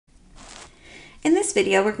In this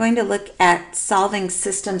video, we're going to look at solving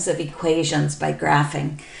systems of equations by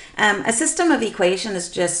graphing. A system of equation is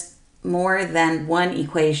just more than one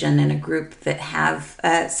equation in a group that have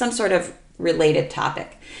some sort of related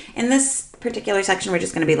topic. In this particular section, we're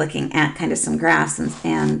just going to be looking at kind of some graphs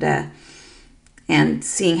and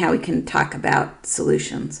seeing how we can talk about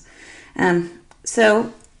solutions.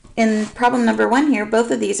 So in problem number 1 here,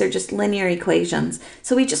 both of these are just linear equations.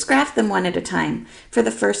 So we just graph them one at a time. For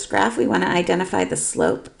the first graph, we want to identify the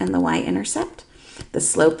slope and the y-intercept. The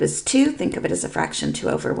slope is 2. Think of it as a fraction 2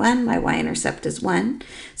 over 1. My y-intercept is 1.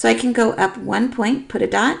 So I can go up 1 point, put a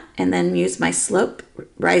dot, and then use my slope,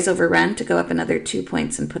 rise over run, to go up another 2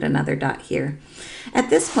 points and put another dot here.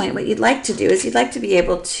 At this point, what you'd like to do is you'd like to be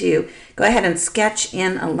able to go ahead and sketch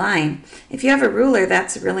in a line. If you have a ruler,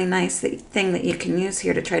 that's a really nice thing that you can use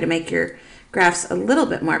here to try to make your graphs a little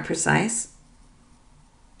bit more precise.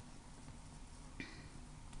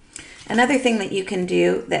 Another thing that you can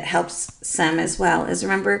do that helps some as well is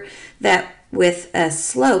remember that with a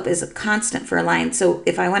slope is a constant for a line. So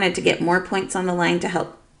if I wanted to get more points on the line to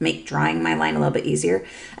help make drawing my line a little bit easier,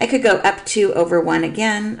 I could go up 2 over 1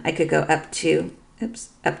 again. I could go up 2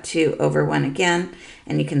 over 1 again,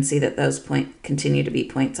 and you can see that those continue to be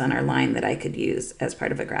points on our line that I could use as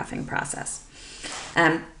part of a graphing process.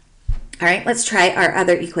 All right, let's try our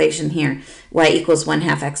other equation here. Y equals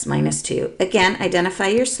 1/2 x minus 2. Again, identify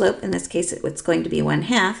your slope. In this case, it's going to be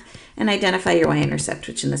 1/2, and identify your y-intercept,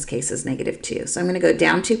 which in this case is -2. So I'm going to go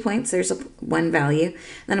down 2 points. There's one value.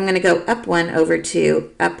 Then I'm going to go up 1 over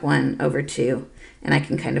 2, up 1 over 2, and I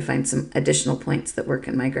can kind of find some additional points that work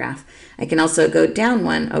in my graph. I can also go down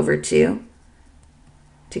 1 over 2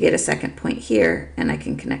 to get a second point here, and I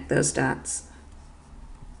can connect those dots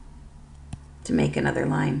to make another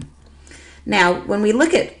line. Now, when we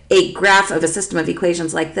look at a graph of a system of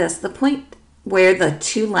equations like this, the point where the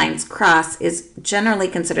two lines cross is generally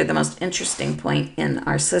considered the most interesting point in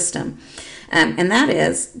our system. And that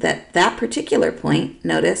is that that particular point,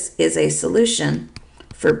 notice, is a solution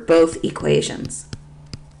for both equations.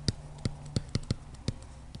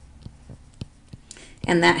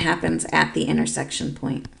 And that happens at the intersection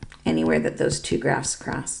point, anywhere that those two graphs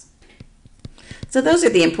cross. So those are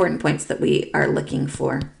the important points that we are looking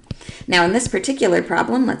for. Now in this particular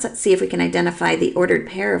problem, let's see if we can identify the ordered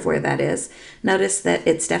pair of where that is. Notice that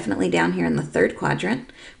it's definitely down here in the third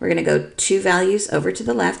quadrant. We're going to go 2 values over to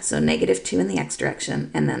the left, so -2 in the x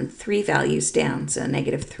direction, and then 3 values down, so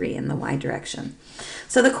 -3 in the y direction.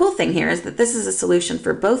 So the cool thing here is that this is a solution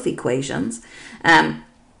for both equations, and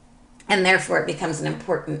therefore it becomes an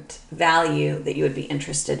important value that you would be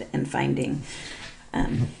interested in finding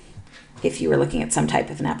if you were looking at some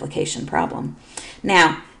type of an application problem.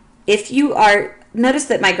 Now, if you are, notice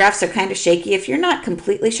that my graphs are kind of shaky. If you're not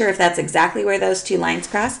completely sure if that's exactly where those two lines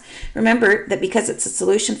cross, remember that because it's a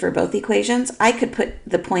solution for both equations, I could put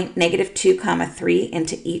the point -2, 3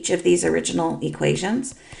 into each of these original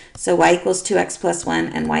equations. So y equals 2x plus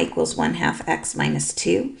 1 and y equals 1/2 x minus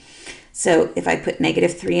 2. So if I put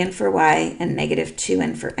 -3 in for y and -2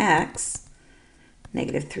 in for x,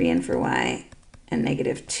 -3 in for y and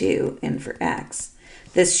 -2 in for x,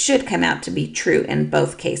 this should come out to be true in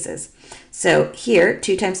both cases. So here,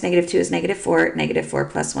 2 times -2 is -4, -4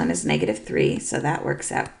 plus 1 is -3, so that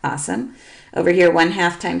works out awesome. Over here,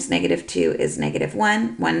 1/2 times -2 is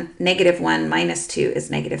 -1, -1 minus 2 is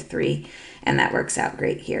 -3, and that works out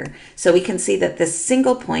great here. So we can see that this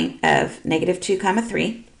single point of -2,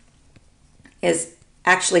 3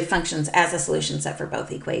 actually functions as a solution set for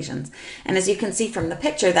both equations. And as you can see from the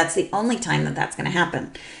picture, that's the only time that that's going to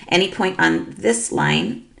happen. Any point on this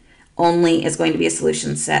line only is going to be a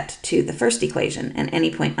solution set to the first equation, and any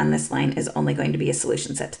point on this line is only going to be a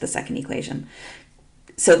solution set to the second equation.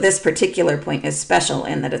 So this particular point is special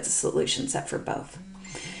in that it's a solution set for both.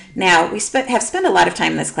 Now, we have spent a lot of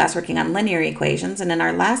time in this class working on linear equations, and in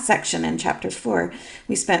our last section in Chapter 4,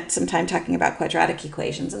 we spent some time talking about quadratic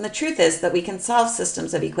equations. And the truth is that we can solve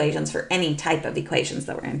systems of equations for any type of equations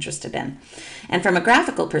that we're interested in. And from a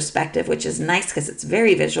graphical perspective, which is nice because it's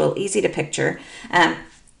very visual, easy to picture,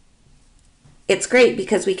 it's great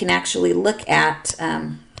because we can actually look at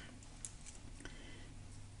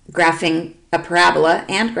graphing a parabola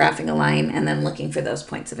and graphing a line and then looking for those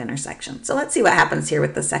points of intersection. So let's see what happens here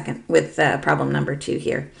with problem number 2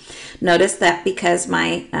 here. Notice that because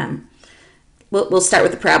my, we'll start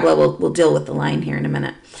with the parabola, we'll deal with the line here in a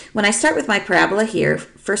minute. When I start with my parabola here,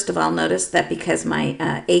 first of all, notice that because my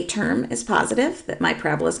A term is positive, that my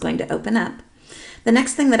parabola is going to open up. The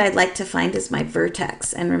next thing that I'd like to find is my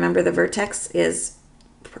vertex. And remember, the vertex is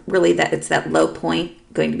really that it's that low point,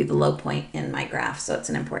 going to be the low point in my graph, so it's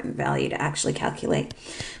an important value to actually calculate.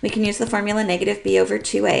 We can use the formula negative b over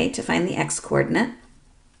 2a to find the x-coordinate.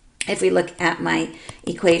 If we look at my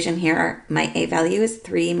equation here, my a value is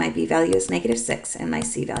 3, my b value is negative 6, and my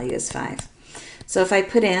c value is 5. So if I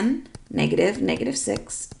put in negative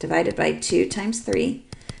 6 divided by 2 times 3,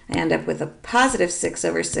 I end up with a positive 6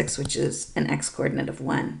 over 6, which is an x-coordinate of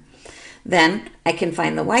 1. Then I can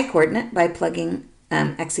find the y-coordinate by plugging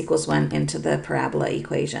x equals 1 into the parabola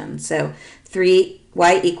equation. So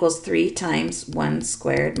y equals 3 times 1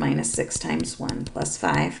 squared minus 6 times 1 plus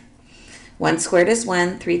 5. 1 squared is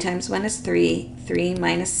 1, 3 times 1 is 3, 3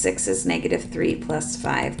 minus 6 is negative 3 plus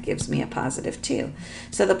 5 gives me a positive 2.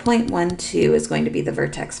 So the point 1, 2 is going to be the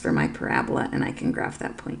vertex for my parabola, and I can graph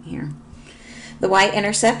that point here. The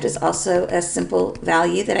y-intercept is also a simple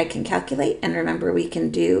value that I can calculate, and remember we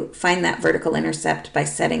can find that vertical intercept by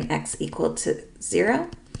setting x equal to 0.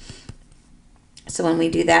 So when we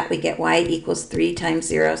do that, we get y equals 3 times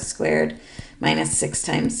 0 squared minus 6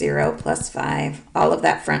 times 0 plus 5. All of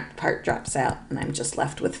that front part drops out, and I'm just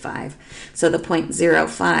left with 5. So the point 0,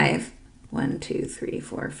 5, 1, 2, 3,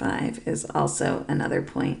 4, 5 is also another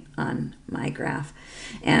point on my graph.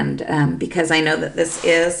 And because I know that this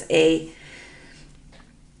is a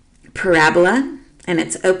parabola and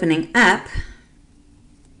it's opening up,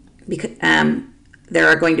 because there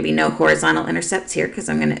are going to be no horizontal intercepts here because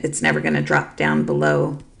it's never going to drop down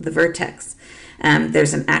below the vertex.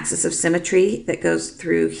 There's an axis of symmetry that goes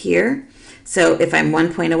through here. So if I'm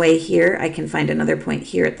 1 point away here, I can find another point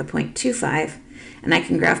here at the point 2, 5, and I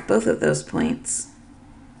can graph both of those points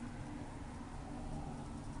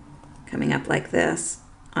coming up like this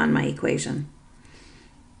on my equation.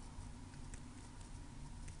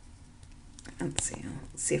 Let's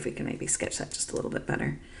see if we can maybe sketch that just a little bit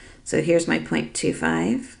better. So here's my point 2,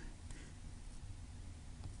 5.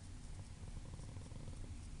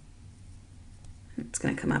 It's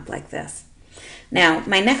going to come up like this. Now,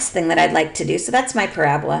 my next thing that I'd like to do, so that's my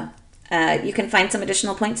parabola. You can find some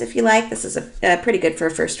additional points if you like. This is pretty good for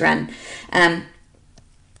a first run.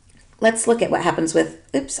 Let's look at what happens with,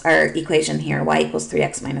 our equation here, y equals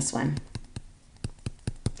 3x minus 1.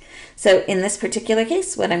 So in this particular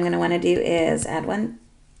case, what I'm going to want to do is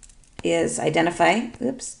identify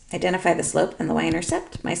the slope and the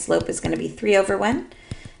y-intercept. My slope is going to be 3 over 1.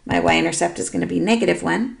 My y-intercept is going to be negative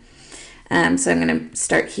 1. So I'm going to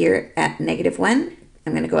start here at negative 1.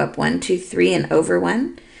 I'm going to go up 1, 2, 3, and over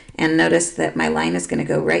 1. And notice that my line is going to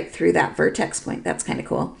go right through that vertex point. That's kind of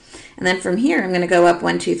cool. And then from here, I'm going to go up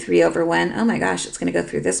 1, 2, 3 over 1. Oh my gosh, it's going to go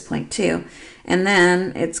through this point too. And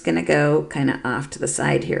then it's going to go kind of off to the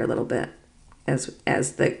side here a little bit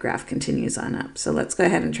as the graph continues on up. So let's go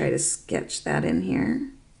ahead and try to sketch that in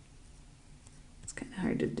here. It's kind of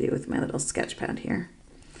hard to do with my little sketch pad here.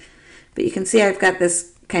 But you can see I've got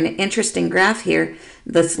this kind of interesting graph here.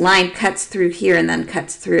 This line cuts through here and then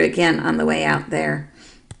cuts through again on the way out there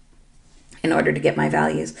in order to get my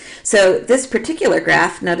values. So this particular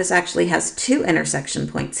graph, notice, actually has 2 intersection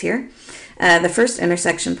points here. The first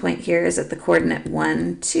intersection point here is at the coordinate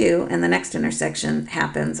 1, 2, and the next intersection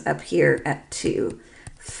happens up here at 2,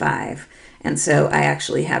 5. And so I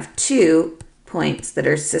actually have 2 points that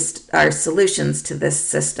are solutions to this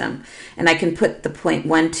system. And I can put the point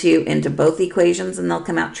 1, 2 into both equations and they'll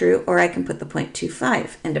come out true, or I can put the point 2,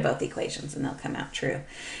 5 into both equations and they'll come out true.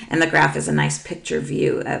 And the graph is a nice picture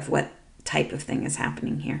view of what type of thing is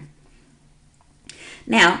happening here.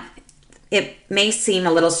 Now, it may seem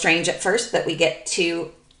a little strange at first that we get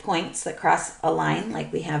 2 points that cross a line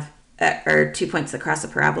like we have, or 2 points that cross a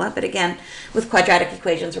parabola. But again, with quadratic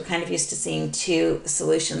equations, we're kind of used to seeing 2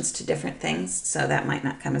 solutions to different things, so that might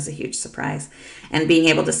not come as a huge surprise. And being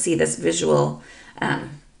able to see this visual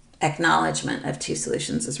acknowledgement of 2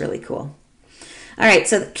 solutions is really cool. All right,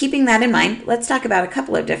 so keeping that in mind, let's talk about a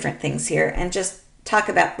couple of different things here and just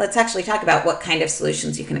let's actually talk about what kind of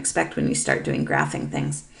solutions you can expect when you start doing graphing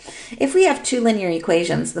things. If we have 2 linear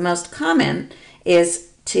equations, the most common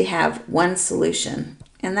is to have 1 solution.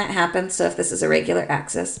 And that happens, so if this is a regular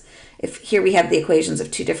axis, if here we have the equations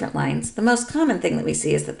of 2 different lines, the most common thing that we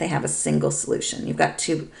see is that they have a single solution. You've got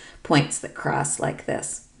 2 points that cross like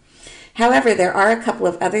this. However, there are a couple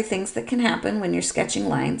of other things that can happen when you're sketching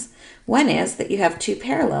lines. One is that you have 2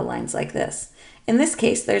 parallel lines like this. In this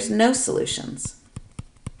case, there's no solutions.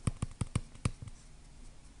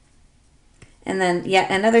 And then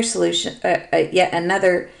yet another solution,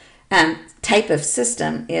 type of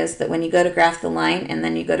system is that when you go to graph the line and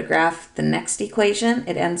then you go to graph the next equation,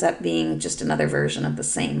 it ends up being just another version of the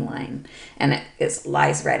same line. And it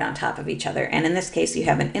lies right on top of each other. And in this case, you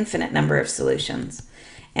have an infinite number of solutions.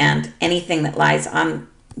 And anything that lies on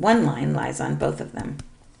one line lies on both of them.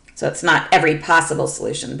 So it's not every possible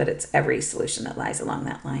solution, but it's every solution that lies along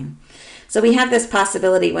that line. So we have this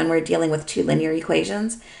possibility when we're dealing with two linear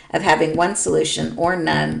equations of having one solution or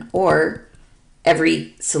none, or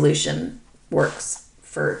every solution for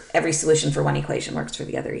one equation works for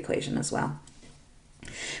the other equation as well.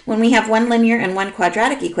 When we have one linear and one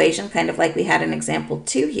quadratic equation, kind of like we had in example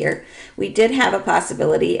 2 here, we did have a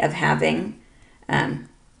possibility of having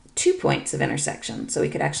 2 points of intersection. So we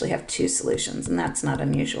could actually have 2 solutions, and that's not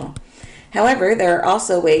unusual. However, there are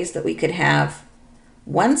also ways that we could have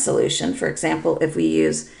one solution. For example, if we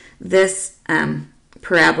use this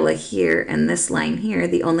parabola here and this line here,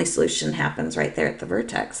 the only solution happens right there at the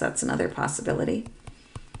vertex. That's another possibility.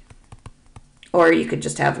 Or you could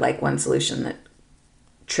just have like one solution that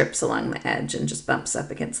trips along the edge and just bumps up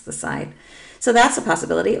against the side. So that's a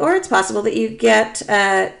possibility. Or it's possible that you get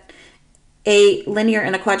a linear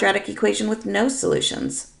and a quadratic equation with no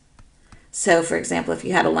solutions. So for example, if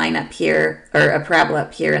you had a line up here, or a parabola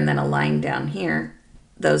up here and then a line down here,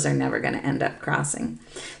 those are never going to end up crossing.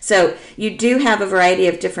 So you do have a variety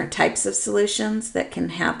of different types of solutions that can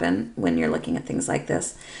happen when you're looking at things like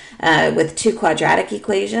this. With two quadratic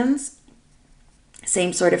equations,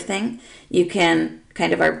 same sort of thing. You can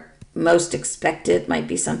kind of, our most expected might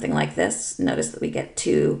be something like this. Notice that we get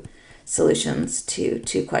 2 solutions to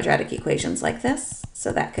 2 quadratic equations like this.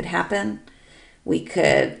 So that could happen. We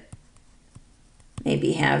could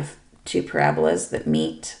maybe have 2 parabolas that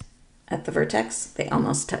meet at the vertex. They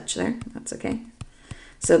almost touch there. That's okay.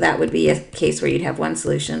 So that would be a case where you'd have one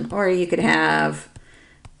solution, or you could have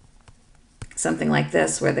something like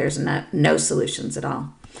this where there's no solutions at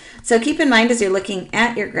all. So keep in mind as you're looking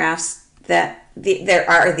at your graphs that there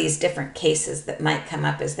are these different cases that might come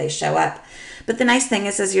up as they show up. But the nice thing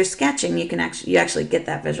is, as you're sketching, you actually get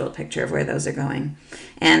that visual picture of where those are going.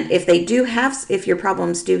 And if your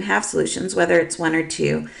problems do have solutions, whether it's 1 or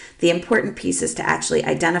 2, the important piece is to actually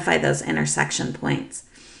identify those intersection points,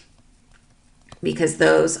 because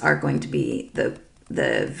those are going to be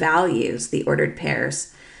the values, the ordered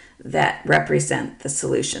pairs that represent the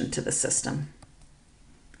solution to the system.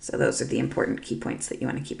 So those are the important key points that you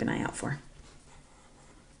want to keep an eye out for.